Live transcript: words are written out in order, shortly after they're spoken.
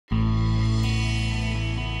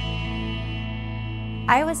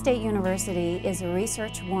Iowa State University is a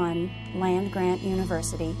Research I land-grant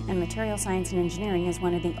university, and Material Science and Engineering is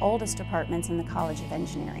one of the oldest departments in the College of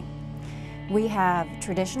Engineering. We have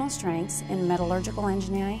traditional strengths in metallurgical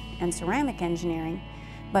engineering and ceramic engineering,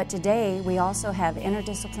 but today we also have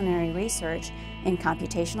interdisciplinary research in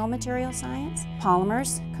computational material science,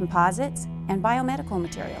 polymers, composites, and biomedical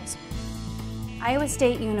materials. Iowa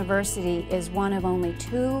State University is one of only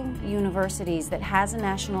 2 universities that has a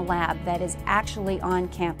national lab that is actually on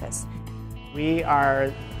campus. We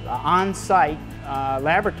are the on-site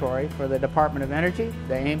laboratory for the Department of Energy,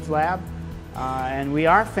 the Ames Lab, and we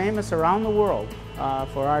are famous around the world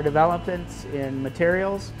for our developments in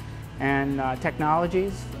materials and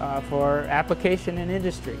technologies for application in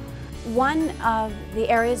industry. One of the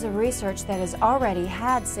areas of research that has already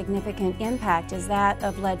had significant impact is that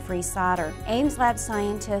of lead-free solder. Ames Lab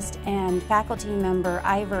scientist and faculty member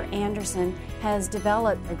Ivor Anderson has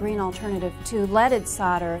developed a green alternative to leaded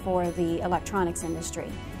solder for the electronics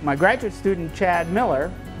industry. My graduate student Chad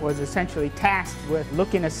Miller was essentially tasked with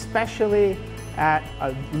looking especially at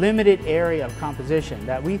a limited area of composition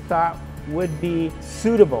that we thought would be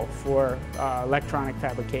suitable for electronic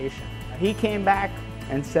fabrication. He came back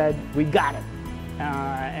and said, "We got it."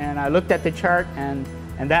 And I looked at the chart, and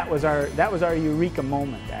that was our eureka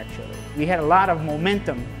moment. Actually, we had a lot of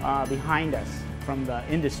momentum behind us from the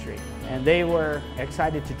industry, and they were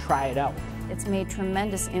excited to try it out. It's made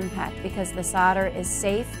tremendous impact because the solder is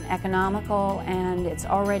safe, economical, and it's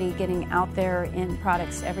already getting out there in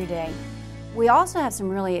products every day. We also have some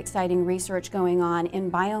really exciting research going on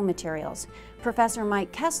in biomaterials. Professor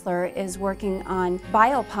Mike Kessler is working on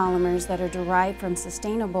biopolymers that are derived from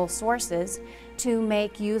sustainable sources to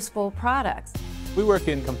make useful products. We work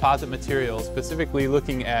in composite materials, specifically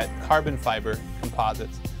looking at carbon fiber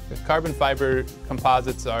composites. The carbon fiber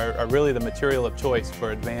composites are really the material of choice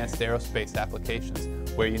for advanced aerospace applications,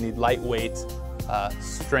 where you need lightweight,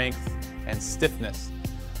 strength, and stiffness.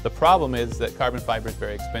 The problem is that carbon fiber is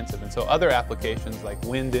very expensive, and so other applications like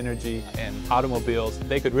wind energy and automobiles,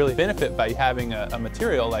 they could really benefit by having a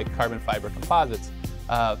material like carbon fiber composites,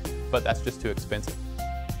 but that's just too expensive.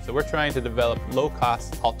 So we're trying to develop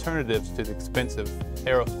low-cost alternatives to the expensive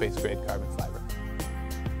aerospace-grade carbon fiber.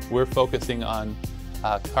 We're focusing on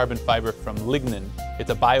carbon fiber from lignin. It's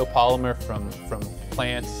a biopolymer from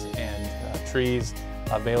plants and trees,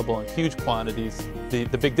 available in huge quantities. The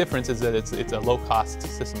big difference is that it's a low-cost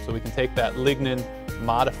system, so we can take that lignin,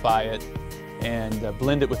 modify it, and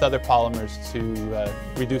blend it with other polymers to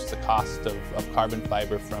reduce the cost of carbon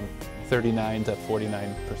fiber from 39 to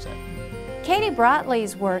 49%. Katie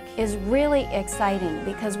Brotley's work is really exciting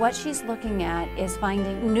because what she's looking at is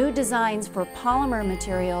finding new designs for polymer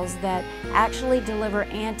materials that actually deliver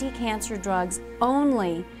anti-cancer drugs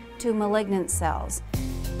only to malignant cells.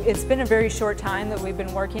 It's been a very short time that we've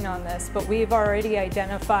been working on this, but we've already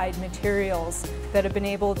identified materials that have been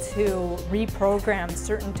able to reprogram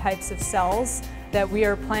certain types of cells that we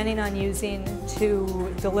are planning on using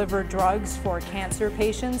to deliver drugs for cancer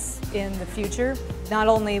patients in the future. Not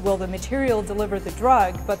only will the material deliver the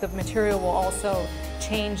drug, but the material will also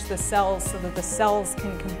change the cells so that the cells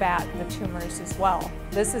can combat the tumors as well.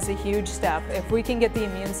 This is a huge step. If we can get the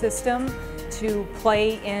immune system to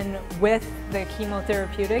play in with the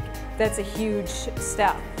chemotherapeutic, that's a huge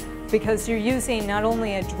step, because you're using not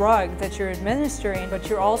only a drug that you're administering, but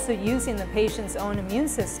you're also using the patient's own immune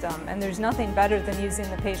system, and there's nothing better than using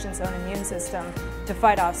the patient's own immune system to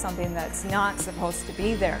fight off something that's not supposed to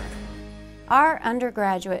be there. Our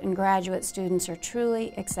undergraduate and graduate students are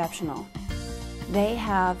truly exceptional. They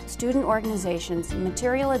have student organizations,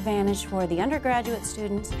 Material Advantage for the undergraduate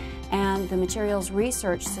students and the Materials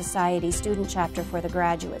Research Society student chapter for the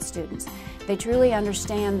graduate students. They truly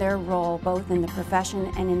understand their role both in the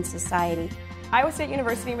profession and in society. Iowa State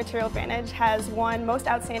University Material Advantage has won Most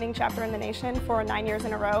Outstanding Chapter in the Nation for 9 years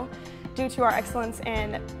in a row due to our excellence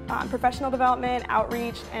in professional development,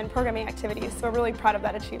 outreach, and programming activities. So we're really proud of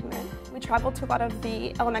that achievement. We traveled to a lot of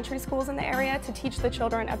the elementary schools in the area to teach the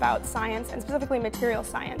children about science, and specifically material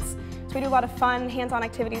science. So we do a lot of fun, hands-on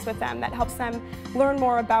activities with them that helps them learn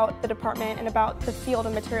more about the department and about the field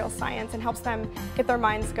of material science, and helps them get their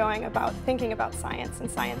minds going about thinking about science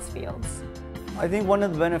and science fields. I think one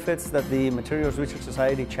of the benefits that the Materials Research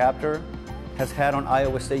Society chapter has had on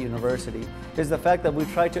Iowa State University is the fact that we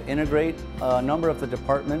tried to integrate a number of the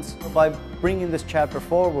departments. By bringing this chapter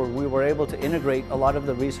forward, we were able to integrate a lot of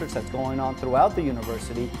the research that's going on throughout the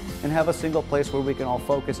university and have a single place where we can all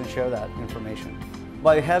focus and share that information.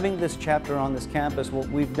 By having this chapter on this campus, what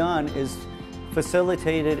we've done is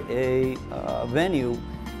facilitated a venue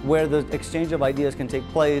where the exchange of ideas can take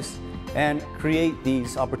place and create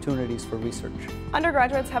these opportunities for research.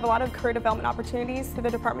 Undergraduates have a lot of career development opportunities through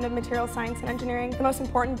the Department of Material Science and Engineering, the most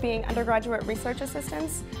important being undergraduate research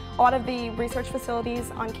assistants. A lot of the research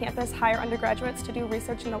facilities on campus hire undergraduates to do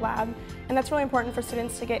research in the lab, and that's really important for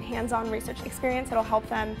students to get hands-on research experience that will help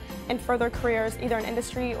them in further careers, either in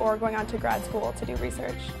industry or going on to grad school to do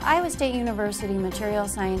research. Iowa State University Material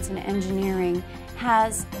Science and Engineering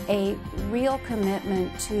has a real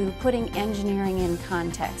commitment to putting engineering in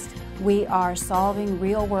context. We are solving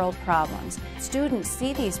real-world problems. Students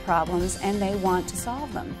see these problems and they want to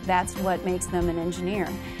solve them. That's what makes them an engineer.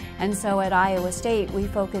 And so at Iowa State, we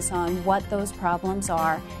focus on what those problems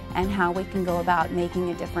are and how we can go about making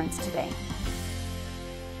a difference today.